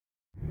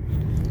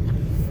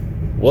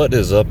What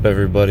is up,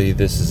 everybody?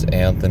 This is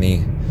Anthony,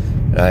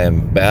 and I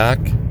am back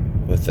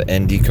with the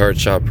ND Kart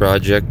Shop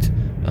Project.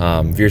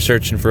 If you're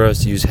searching for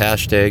us, use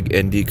hashtag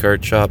ND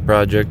Kart Shop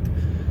Project,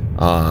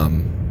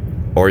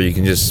 or you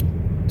can just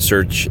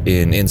search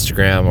in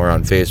Instagram or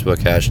on Facebook,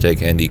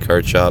 hashtag ND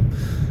Kart Shop.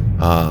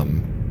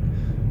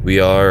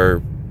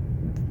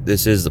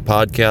 This is the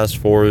podcast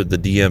for the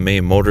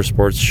DMA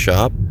Motorsports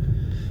Shop.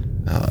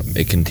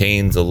 It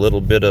contains a little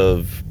bit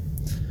of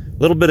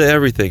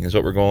everything is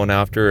what we're going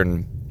after.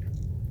 And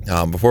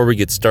before we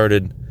get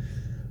started,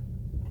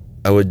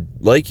 I would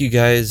like you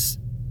guys,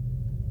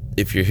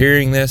 if you're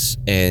hearing this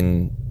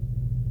and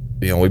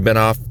we've been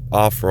off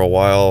for a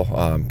while,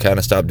 kind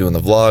of stopped doing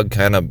the vlog,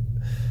 kind of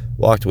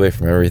walked away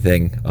from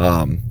everything,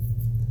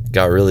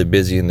 got really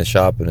busy in the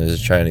shop and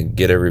is trying to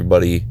get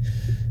everybody,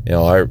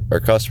 our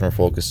customer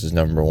focus is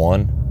number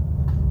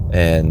one,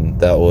 and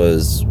that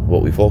was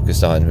what we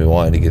focused on. We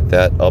wanted to get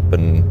that up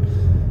and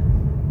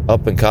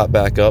caught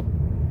back up.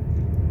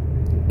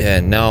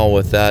 And now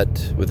with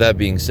that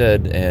being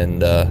said,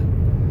 and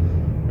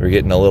we're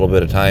getting a little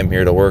bit of time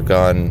here to work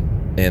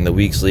on in the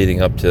weeks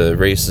leading up to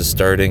races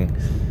starting.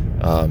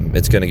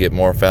 It's going to get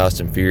more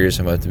fast and furious.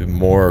 I'm going to have to be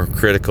more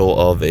critical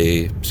of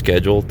a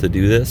schedule to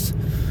do this.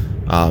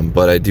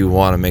 But I do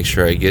want to make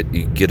sure I get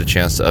a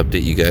chance to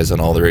update you guys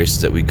on all the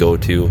races that we go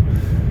to.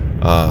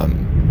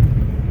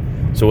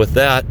 So with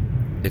that,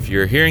 if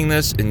you're hearing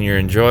this and you're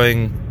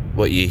enjoying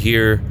what you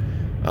hear,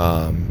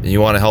 and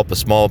you want to help a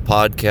small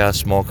podcast,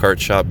 small kart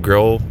shop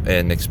grow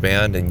and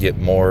expand and get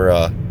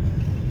more,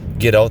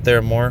 get out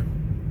there more,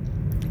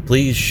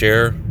 please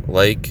share,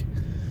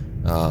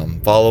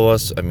 follow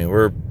us. I mean,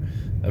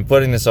 I'm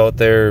putting this out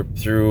there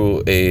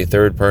through a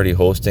third-party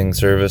hosting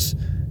service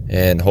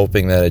and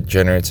hoping that it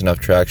generates enough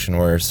traction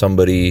where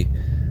somebody,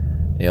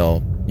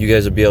 you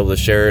guys will be able to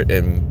share it,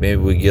 and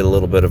maybe we get a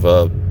little bit of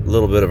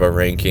a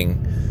ranking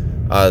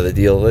out of the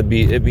deal. It'd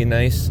be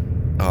nice.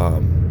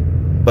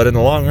 But in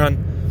the long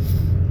run,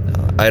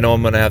 I know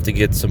I'm going to have to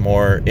get some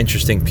more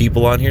interesting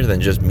people on here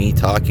than just me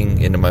talking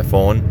into my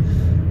phone,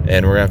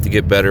 and we're going to have to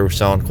get better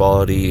sound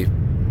quality,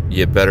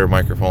 get better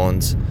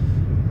microphones,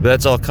 but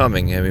that's all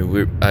coming. I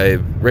mean,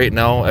 right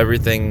now,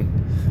 everything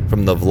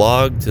from the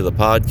vlog to the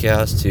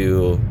podcast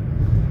to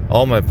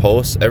all my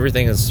posts,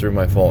 everything is through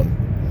my phone,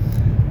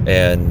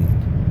 and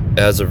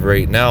as of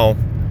right now,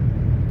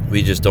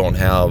 we just don't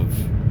have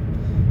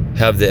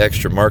the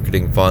extra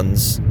marketing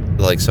funds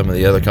like some of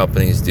the other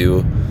companies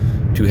do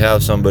to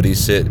have somebody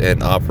sit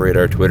and operate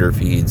our Twitter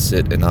feed,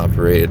 sit and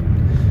operate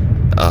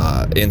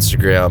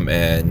Instagram,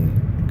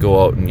 and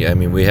go out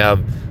and we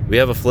have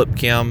a flip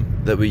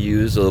cam that we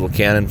use, a little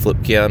Canon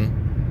flip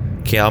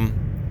cam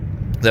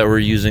that we're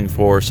using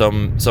for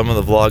some of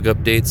the vlog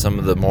updates, some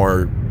of the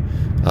more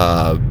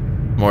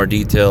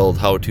detailed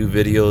how-to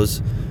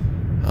videos.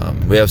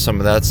 We have some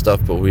of that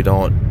stuff, but we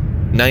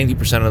don't.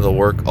 90% of the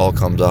work all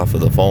comes off of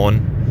the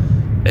phone,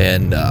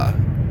 and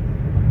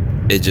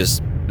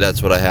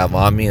that's what I have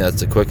on me. That's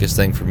the quickest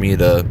thing for me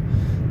to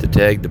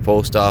tag, to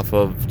post off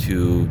of,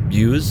 to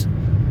use.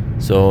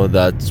 So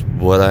that's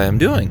what I am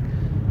doing.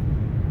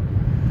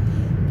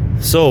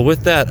 So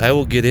with that, I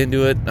will get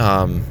into it.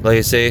 Like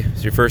I say,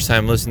 it's your first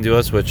time listening to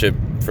us, which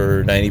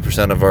for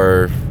 90% of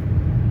our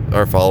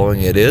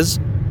following it is,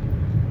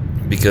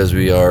 because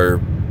we are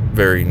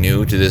very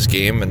new to this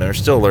game and are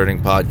still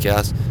learning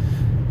podcasts.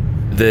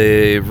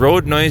 The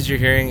road noise you're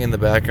hearing in the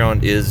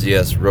background is,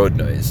 yes, road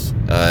noise.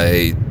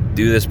 I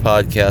do this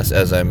podcast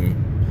as I'm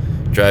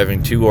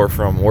driving to or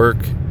from work,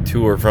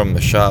 to or from the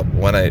shop.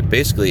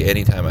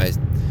 Anytime I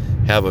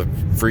have a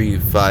free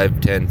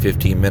 5, 10,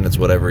 15 minutes,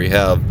 whatever you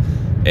have,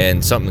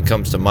 and something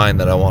comes to mind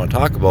that I want to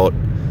talk about,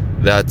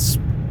 that's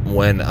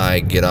when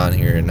I get on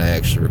here and I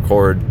actually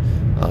record.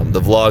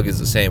 The vlog is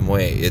the same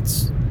way.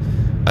 It's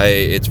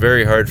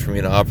very hard for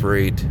me to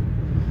operate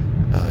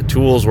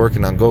tools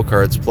working on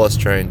go-karts plus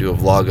trying to do a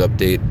vlog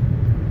update.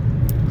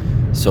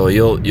 So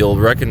you'll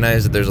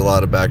recognize that there's a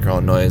lot of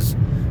background noise,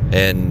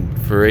 and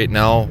for right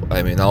now,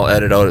 I'll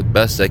edit out as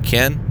best I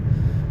can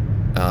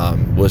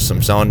with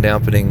some sound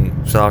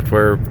dampening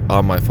software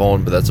on my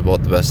phone, but that's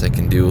about the best I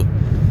can do.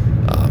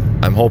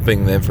 I'm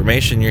hoping the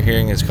information you're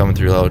hearing is coming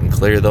through loud and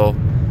clear, though,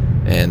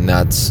 and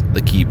that's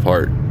the key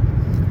part.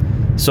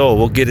 So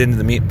we'll get into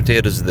the meat and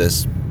potatoes of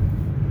this.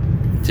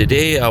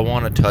 Today I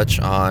want to touch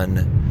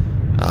on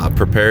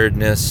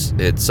preparedness.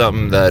 It's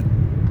something that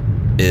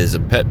is a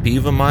pet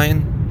peeve of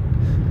mine,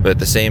 but at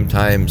the same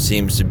time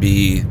seems to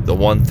be the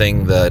one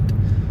thing that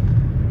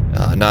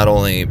not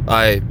only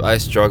I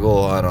struggle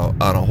on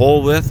a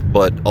whole with,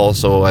 but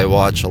also I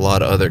watch a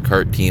lot of other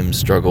kart teams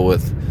struggle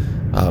with,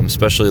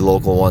 especially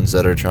local ones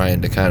that are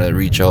trying to kind of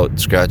reach out,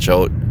 scratch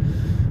out,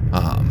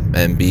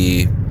 and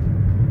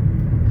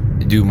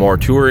do more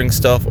touring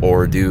stuff,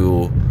 or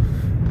travel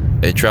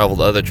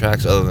to other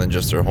tracks other than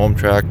just their home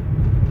track.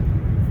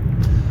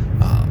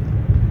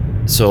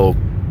 So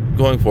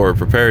going forward,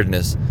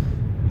 preparedness.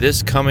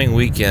 This coming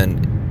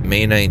weekend,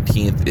 May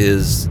 19th,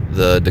 is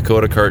the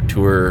Dakota Kart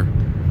Tour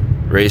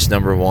race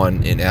number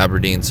 1 in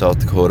Aberdeen, South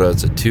Dakota.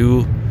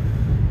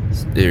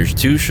 There's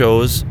two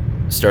shows.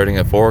 starting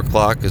at 4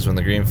 o'clock is when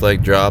the green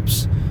flag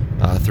drops.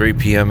 3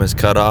 p.m. is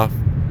cutoff.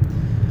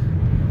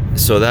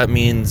 So that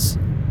means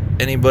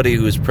anybody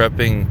who's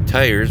prepping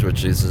tires,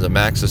 which this is a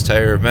Maxxis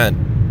tire event,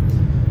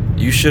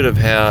 you should have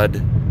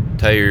had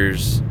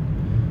tires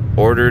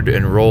ordered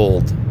and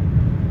rolled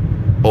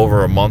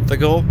over a month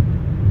ago,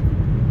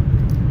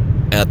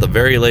 and at the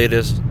very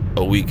latest,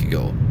 a week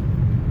ago.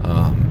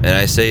 And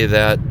I say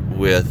that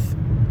with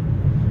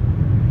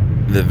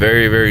the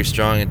very, very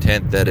strong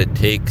intent that it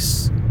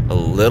takes a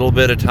little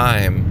bit of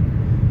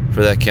time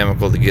for that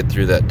chemical to get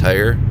through that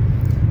tire.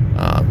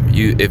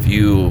 If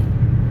you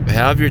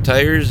have your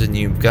tires and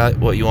you've got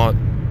what you want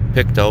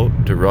picked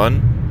out to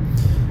run,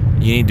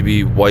 you need to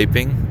be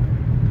wiping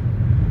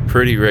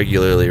pretty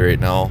regularly right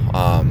now.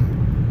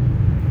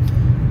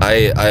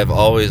 I've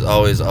always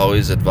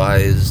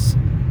advised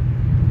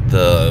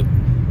the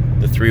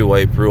 3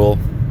 wipe rule,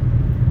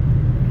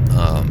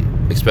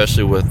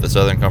 especially with the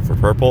Southern Comfort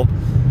Purple.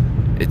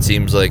 It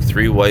seems like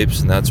 3 wipes,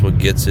 and that's what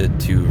gets it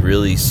to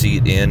really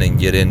seat in and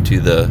get in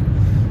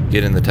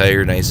the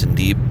tire nice and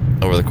deep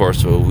over the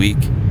course of a week.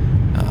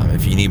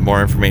 If you need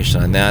more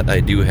information on that,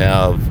 I do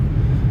have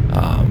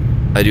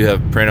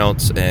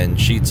printouts and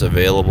sheets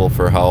available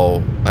for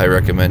how I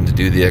recommend to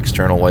do the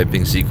external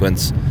wiping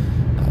sequence.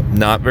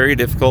 Not very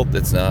difficult.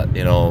 It's not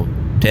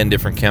 10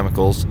 different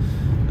chemicals.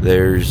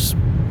 There's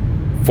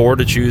 4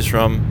 to choose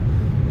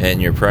from, and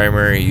your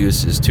primary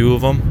use is 2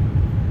 of them.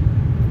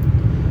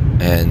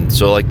 And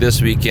so like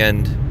this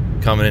weekend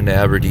coming into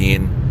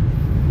Aberdeen,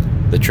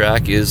 the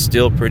track is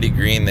still pretty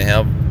green. They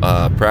have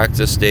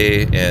practice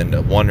day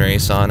and 1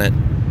 race on it.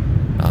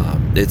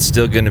 It's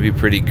still going to be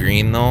pretty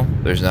green though.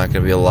 There's not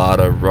going to be a lot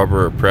of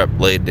rubber or prep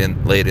laid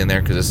in there,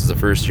 because this is the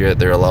first year that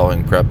they're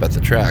allowing prep at the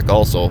track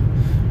also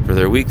for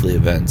their weekly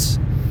events.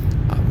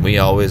 We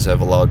always have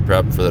allowed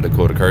prep for the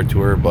Dakota Kart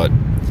Tour, but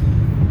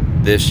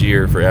this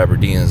year for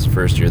Aberdeen is the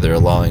first year they're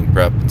allowing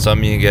prep. And some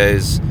of you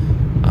guys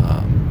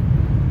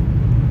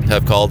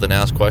have called and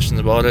asked questions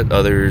about it.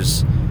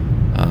 Others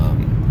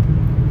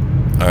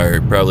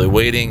are probably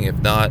waiting. If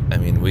not,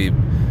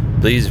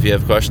 please, if you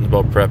have questions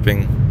about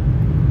prepping,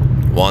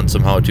 want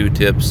some how-to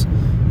tips,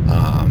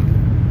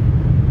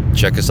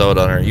 check us out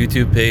on our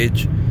YouTube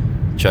page,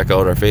 check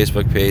out our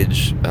Facebook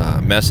page,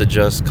 message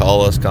us,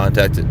 call us,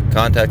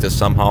 contact us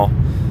somehow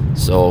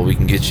so we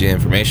can get you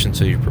information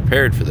so you're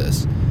prepared for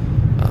this.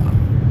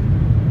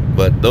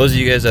 But those of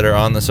you guys that are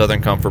on the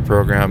Southern Comfort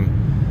program,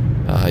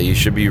 you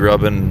should be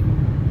rubbing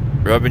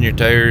your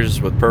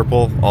tires with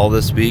Purple all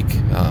this week.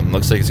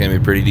 Looks like it's going to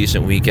be a pretty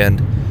decent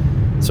weekend,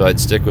 so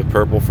I'd stick with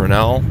Purple for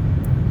now.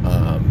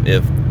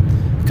 If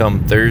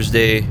come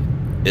Thursday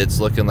it's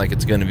looking like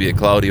it's going to be a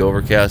cloudy,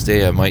 overcast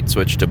day, I might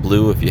switch to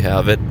blue if you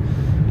have it.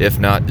 If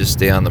not, just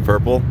stay on the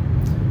Purple.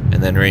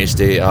 And then race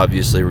day,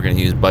 obviously we're going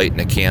to use Bite in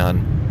a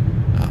Can.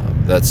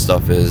 That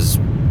stuff has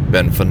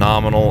been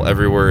phenomenal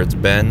everywhere it's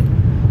been.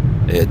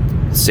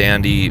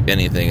 Sandy,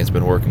 anything, it's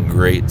been working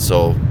great.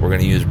 So we're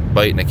going to use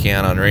Bite in a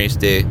Can on race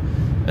day,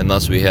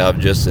 unless we have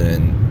just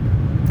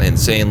an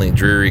insanely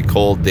dreary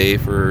cold day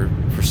for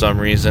some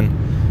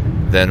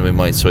reason. Then we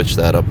might switch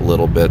that up a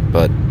little bit.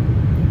 But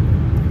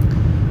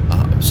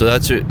so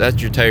that's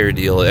your tire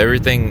deal.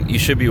 Everything, you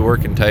should be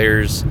working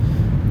tires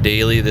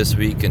daily this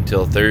week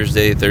until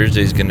Thursday.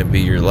 Thursday's going to be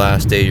your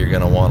last day you're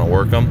going to want to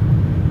work them,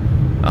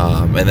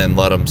 and then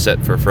let them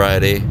set for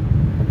Friday.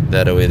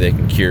 That way they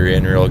can cure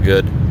in real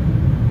good.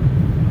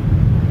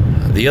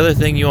 The other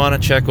thing you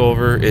want to check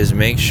over is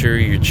make sure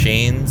your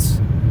chains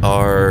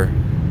are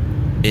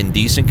in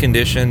decent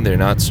condition. They're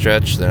not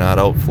stretched, they're not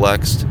out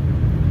flexed.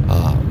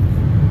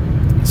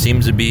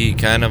 Seems to be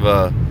kind of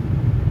a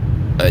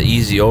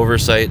easy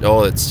oversight.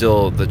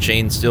 The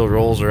chain still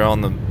rolls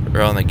around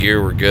the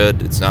gear. We're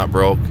good. It's not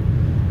broke.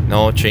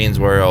 No, chains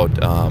wear out.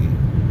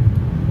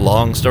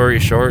 Long story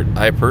short,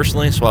 I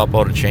personally swap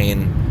out a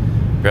chain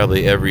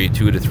probably every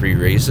 2 to 3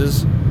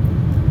 races.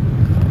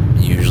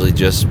 Usually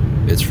just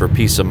it's for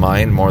peace of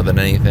mind more than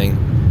anything.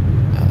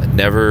 I'd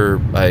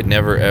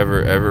never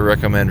ever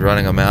recommend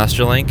running a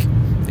Master Link,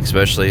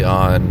 especially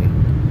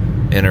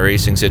in a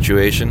racing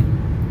situation,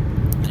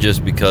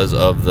 just because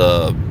of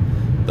the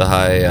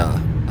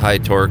high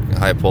torque,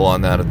 high pull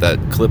on that. If that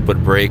clip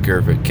would break, or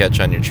if it catch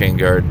on your chain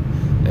guard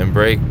and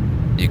break,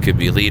 you could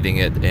be leading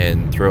it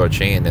and throw a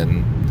chain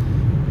and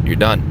you're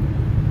done.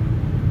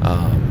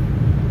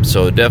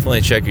 So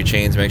definitely check your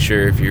chains. Make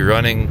sure if you're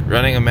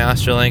running a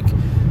Master Link,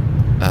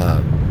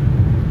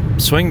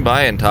 swing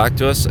by and talk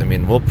to us.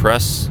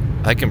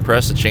 I can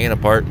press the chain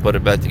apart and put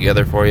it back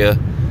together for you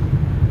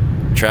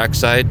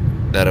trackside.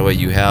 That way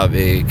you have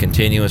a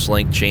continuous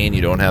link chain.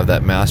 You don't have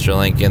that Master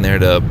Link in there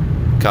to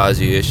cause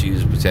you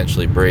issues,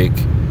 potentially break.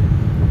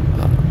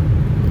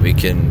 We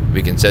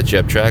can set you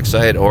up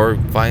trackside, or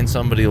find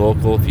somebody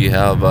local. If you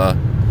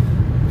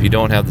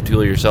don't have the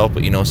tool yourself,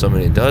 but you know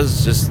somebody that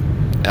does, just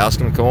ask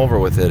them to come over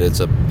with it. It's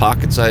a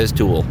pocket-sized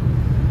tool.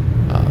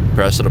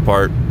 Press it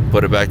apart,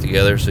 put it back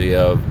together, so you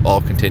have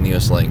all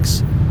continuous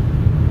links.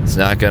 It's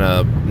not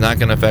gonna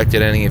affect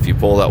it any if you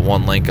pull that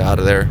one link out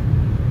of there.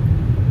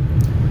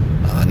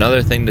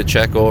 Another thing to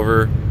check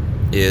over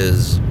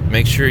is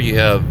make sure you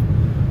have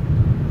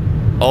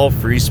all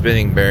free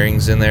spinning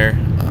bearings in there.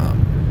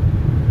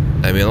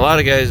 I mean, a lot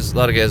of guys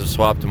have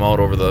swapped them out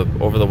over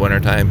the winter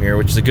time here,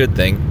 which is a good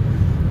thing.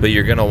 But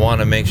you're gonna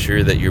want to make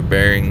sure that your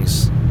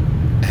bearings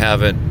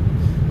haven't.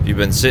 If you've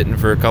been sitting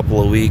for a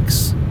couple of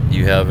weeks,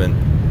 you haven't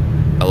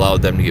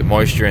allowed them to get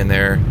moisture in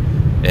there,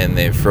 and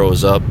they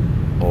froze up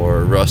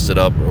or rusted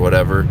up or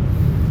whatever.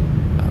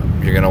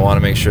 You're gonna want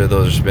to make sure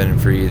those are spinning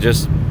free.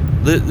 Just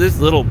this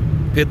little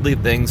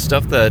piddly things,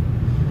 stuff that,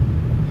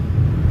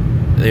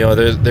 you know,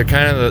 they're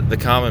kind of the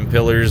common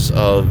pillars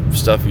of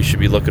stuff you should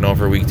be looking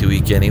over week to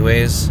week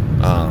anyways.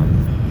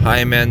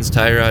 Heim ends,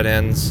 tie rod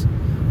ends,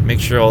 make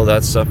sure all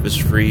that stuff is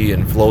free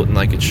and floating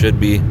like it should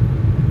be.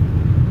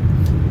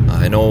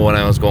 I know when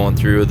I was going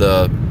through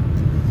the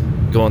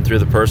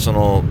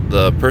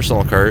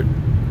personal cart,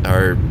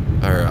 our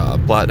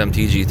Platinum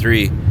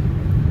TG3,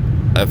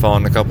 I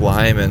found a couple of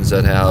Heim ends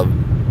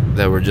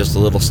that were just a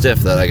little stiff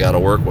that I got to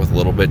work with a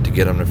little bit to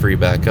get them to free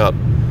back up.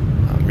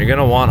 You're going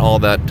to want all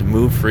that to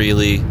move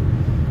freely.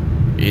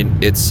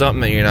 It's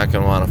something that you're not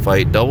going to want to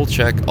fight. Double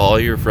check all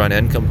your front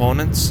end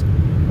components.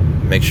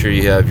 Make sure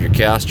you have your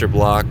caster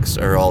blocks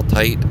are all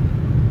tight,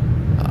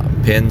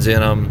 pins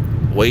in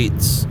them,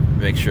 weights.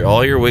 Make sure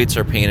all your weights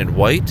are painted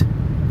white.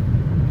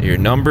 Your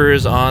number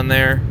is on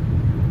there.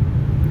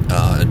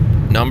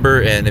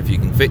 Number, and if you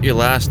can fit your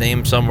last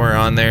name somewhere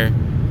on there,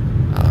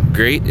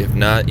 great. If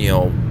not,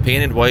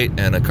 painted white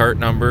and a cart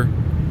number,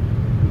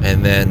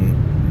 and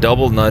then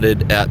double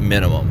nutted at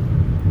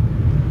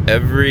minimum.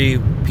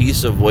 Every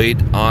piece of weight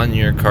on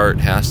your cart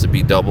has to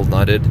be double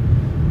nutted,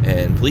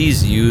 and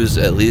please use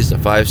at least a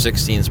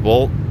 5/16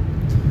 bolt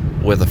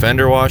with a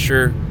fender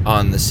washer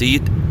on the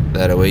seat.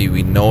 That way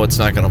we know it's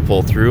not going to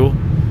pull through.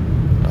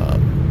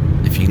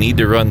 If you need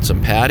to run some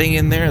padding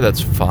in there,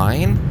 that's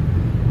fine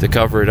to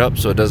cover it up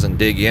so it doesn't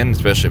dig in,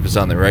 especially if it's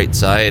on the right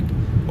side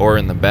or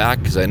in the back,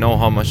 because I know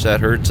how much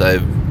that hurts.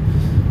 I've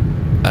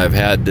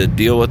had to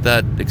deal with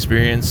that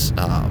experience.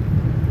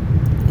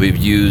 We've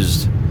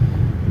used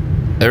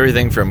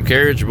everything from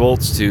carriage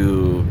bolts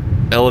to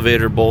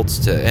elevator bolts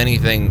to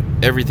everything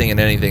and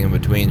anything in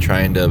between,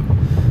 trying to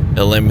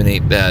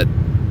eliminate that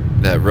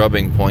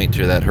rubbing point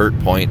or that hurt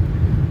point.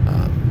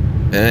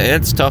 And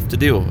it's tough to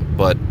do,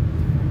 but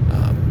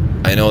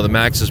I know the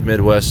Maxxis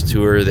Midwest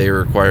Tour, they're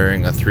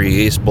requiring a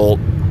 3/8 bolt.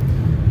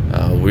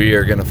 We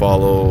are going to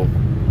follow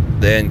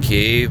the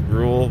NKA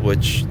rule,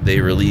 which they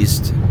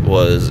released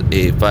was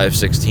a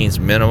 5/16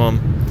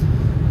 minimum,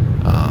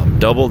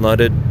 double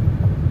nutted.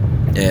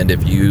 And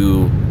if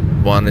you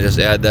want to just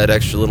add that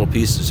extra little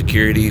piece of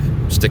security,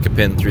 stick a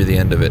pin through the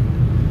end of it.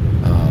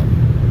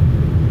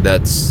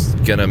 That's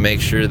going to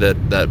make sure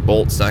that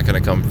bolt's not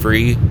going to come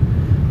free.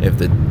 If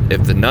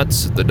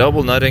the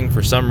double nutting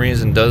for some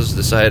reason does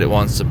decide it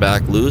wants to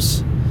back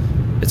loose,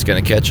 it's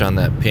going to catch on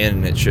that pin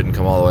and it shouldn't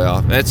come all the way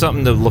off. And it's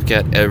something to look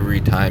at every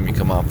time you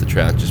come off the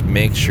track. Just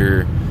make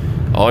sure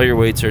all your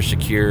weights are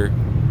secure.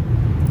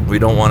 We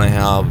don't want to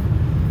have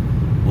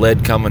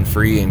lead coming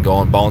free and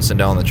bouncing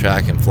down the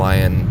track and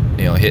flying,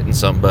 hitting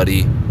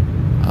somebody,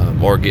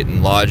 or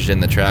getting lodged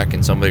in the track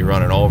and somebody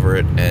running over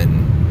it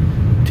and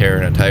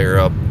tearing a tire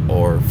up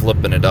or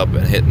flipping it up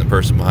and hitting the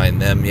person behind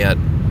them yet.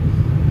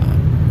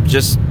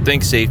 Just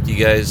think safety,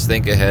 guys.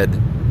 Think ahead.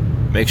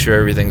 Make sure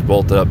everything's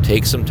bolted up.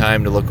 Take some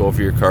time to look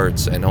over your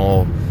carts. I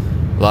know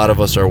a lot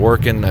of us are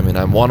working. I mean,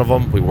 I'm one of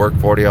them. We work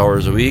 40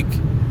 hours a week,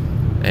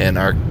 and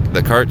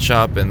the cart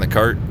shop and the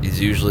cart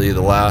is usually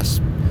the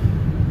last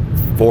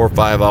 4 or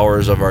 5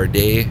 hours of our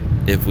day,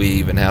 if we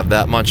even have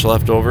that much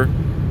left over,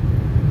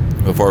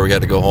 before we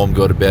got to go home,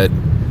 go to bed,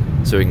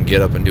 so we can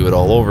get up and do it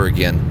all over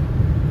again.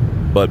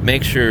 But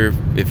make sure,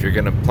 if you're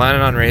going to plan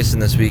on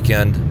racing this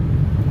weekend,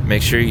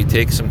 make sure you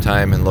take some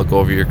time and look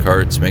over your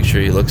carts. Make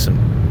sure you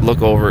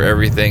look over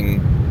everything,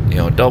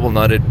 double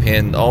nutted,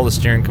 pinned, all the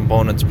steering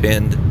components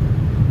pinned.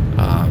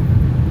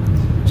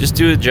 Just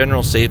do a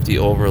general safety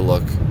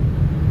overlook.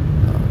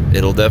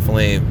 It'll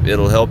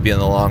help you in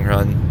the long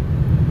run.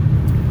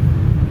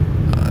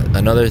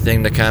 Another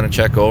thing to kind of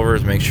check over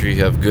is make sure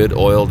you have good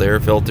oiled air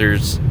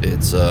filters.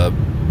 It's a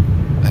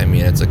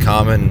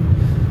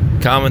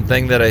common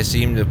thing that I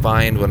seem to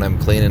find when I'm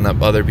cleaning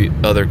up other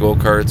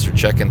go-karts or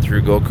checking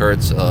through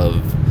go-karts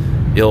of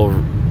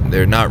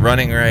they're not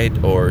running right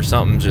or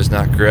something's just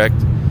not correct.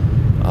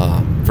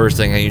 First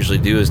thing I usually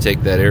do is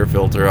take that air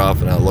filter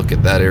off, and I'll look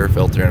at that air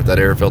filter, and if that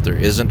air filter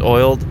isn't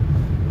oiled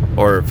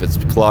or if it's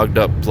clogged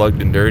up,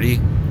 plugged and dirty,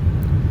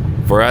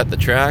 if we're at the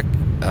track,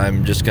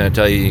 I'm just going to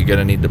tell you're going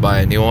to need to buy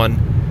a new one.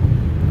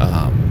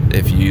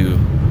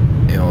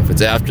 If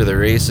it's after the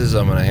races,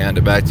 I'm going to hand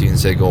it back to you and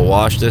say, go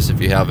wash this.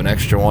 If you have an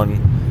extra one,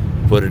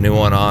 put a new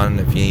one on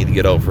if you need to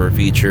get out for a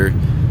feature.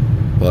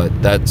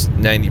 But that's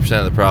 90%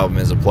 of the problem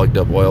is a plugged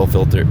up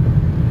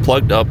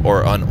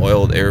or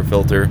unoiled air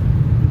filter.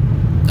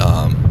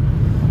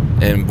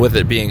 And with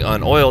it being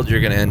unoiled,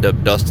 you're going to end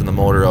up dusting the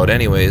motor out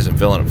anyways and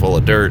filling it full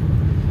of dirt.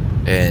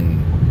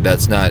 And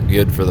that's not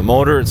good for the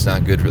motor, it's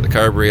not good for the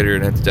carburetor,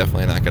 and it's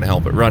definitely not going to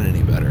help it run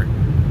any better.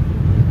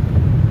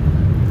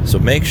 So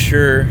make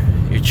sure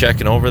you're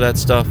checking over that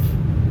stuff,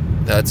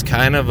 that's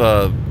kind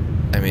of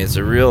it's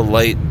a real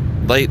light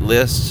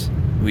list.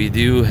 We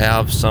do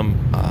have some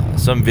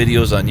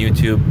videos on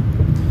YouTube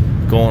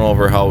going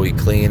over how we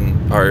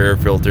clean our air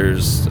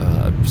filters,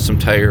 some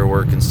tire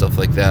work and stuff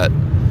like that.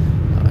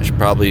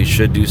 I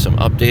should do some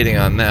updating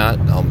on that.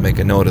 I'll make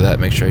a note of that,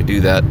 make sure I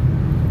do that.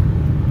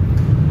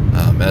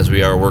 As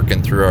we are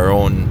working through our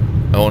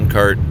own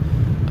cart.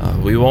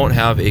 We won't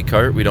have a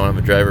cart. We don't have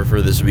a driver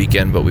for this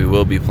weekend, but we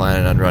will be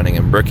planning on running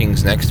in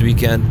Brookings next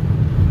weekend.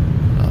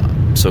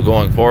 So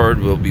going forward,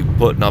 we'll be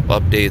putting up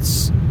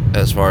updates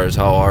as far as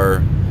how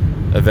our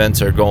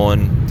events are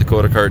going.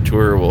 Dakota Kart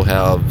Tour will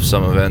have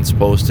some events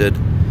posted.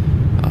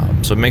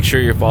 So make sure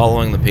you're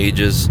following the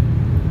pages,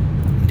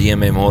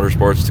 DMA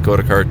Motorsports,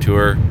 Dakota Kart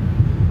Tour,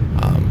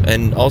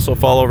 and also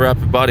follow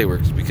Rapid Body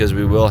Works, because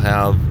we will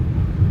have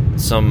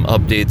some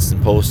updates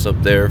and posts up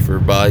there for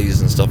bodies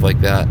and stuff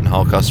like that, and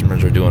how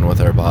customers are doing with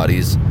our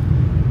bodies.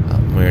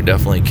 We're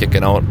definitely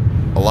kicking out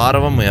a lot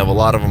of them. We have a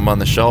lot of them on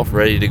the shelf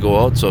ready to go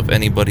out, so if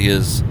anybody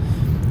is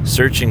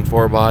searching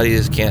for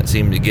bodies, can't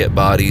seem to get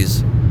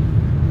bodies,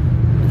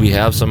 we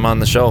have some on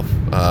the shelf.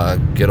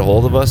 Get a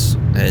hold of us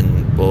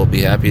and we'll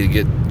be happy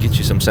to get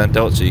you some sent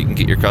out so you can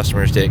get your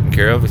customers taken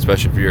care of,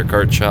 especially for your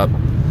kart shop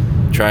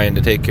trying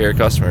to take care of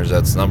customers.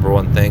 That's the number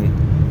one thing.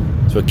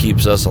 It's what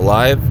keeps us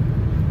alive,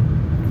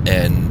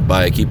 and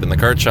by keeping the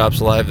kart shops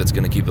alive, that's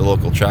going to keep the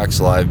local tracks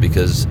alive,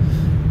 because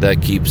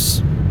that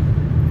keeps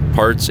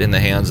parts in the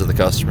hands of the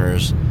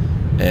customers,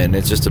 and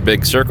it's just a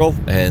big circle.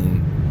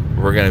 And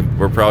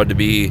we're proud to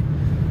be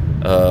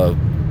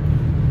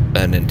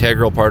an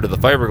integral part of the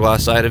fiberglass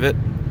side of it,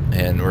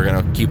 and we're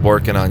going to keep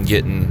working on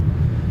getting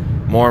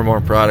more and more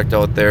product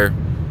out there.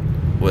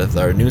 With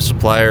our new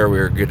supplier,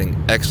 we're getting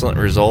excellent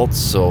results,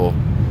 so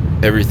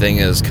everything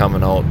is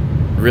coming out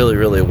really,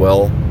 really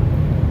well.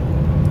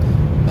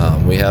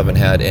 We haven't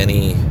had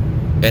any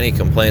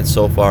complaints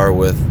so far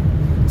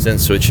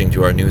since switching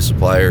to our new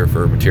supplier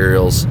for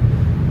materials,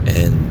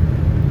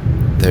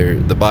 and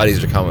the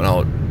bodies are coming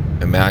out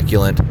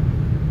immaculate.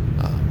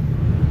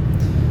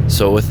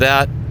 So with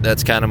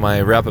that's kind of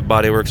my Rapid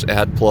Body Works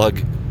ad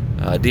plug.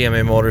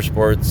 DMA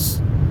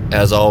Motorsports,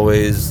 as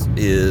always,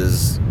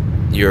 is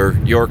your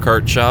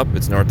kart shop.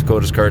 It's North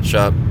Dakota's kart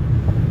shop.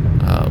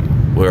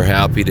 We're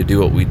happy to do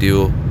what we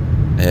do,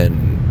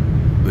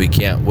 and we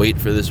can't wait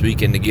for this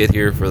weekend to get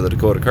here for the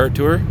Dakota Kart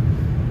Tour,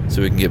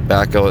 so we can get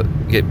back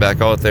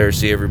out there,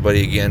 see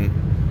everybody again.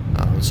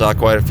 Saw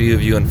quite a few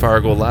of you in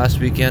Fargo last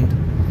weekend,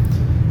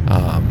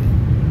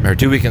 or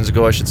 2 weekends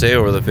ago, I should say,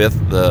 over the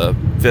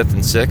 5th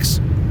and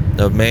 6th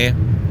of May.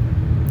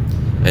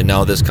 And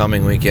now this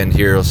coming weekend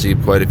here, I'll see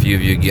quite a few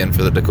of you again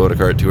for the Dakota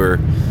Kart Tour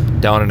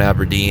down in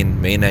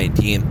Aberdeen, May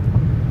 19th.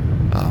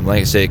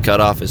 Like I say,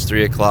 cutoff is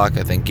 3 o'clock.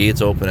 I think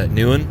gates open at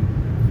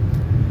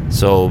noon.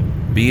 So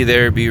be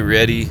there, be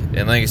ready.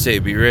 And like I say,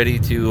 be ready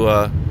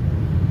to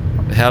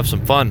have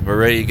some fun. We're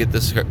ready to get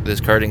this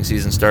karting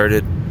season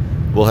started.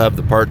 We'll have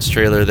the parts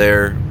trailer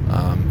there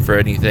for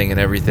anything and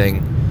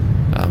everything.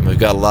 We've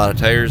got a lot of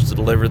tires to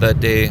deliver that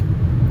day.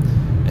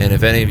 And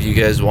if any of you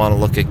guys want to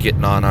look at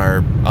getting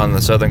on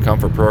the Southern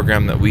Comfort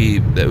program that we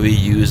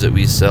use, that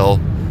we sell,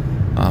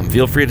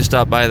 feel free to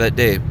stop by that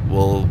day.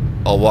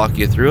 I'll walk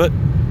you through it,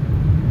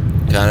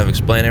 kind of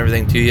explain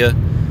everything to you,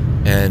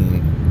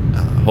 and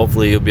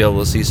hopefully you'll be able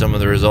to see some of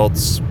the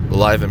results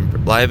live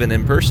and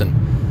in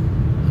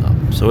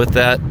person. So with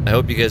that, I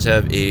hope you guys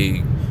have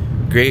a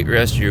great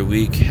rest of your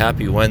week.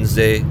 Happy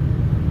Wednesday.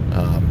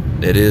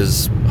 It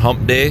is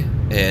hump day,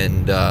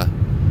 and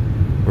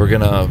we're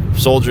gonna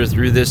soldier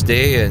through this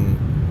day and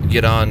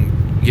get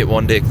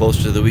one day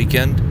closer to the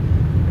weekend,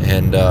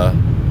 and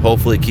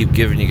hopefully keep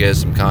giving you guys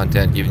some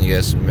content, giving you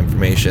guys some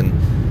information.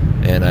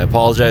 And I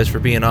apologize for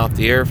being off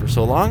the air for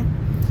so long,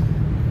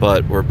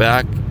 but we're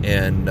back,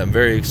 and I'm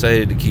very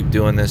excited to keep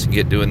doing this and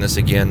get doing this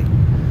again.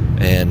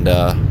 And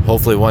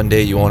hopefully one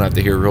day you won't have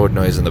to hear road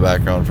noise in the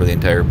background for the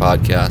entire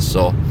podcast.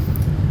 So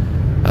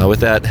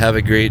with that, have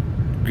a great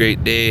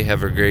day,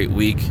 have a great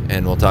week,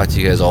 and we'll talk to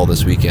you guys all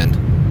this weekend.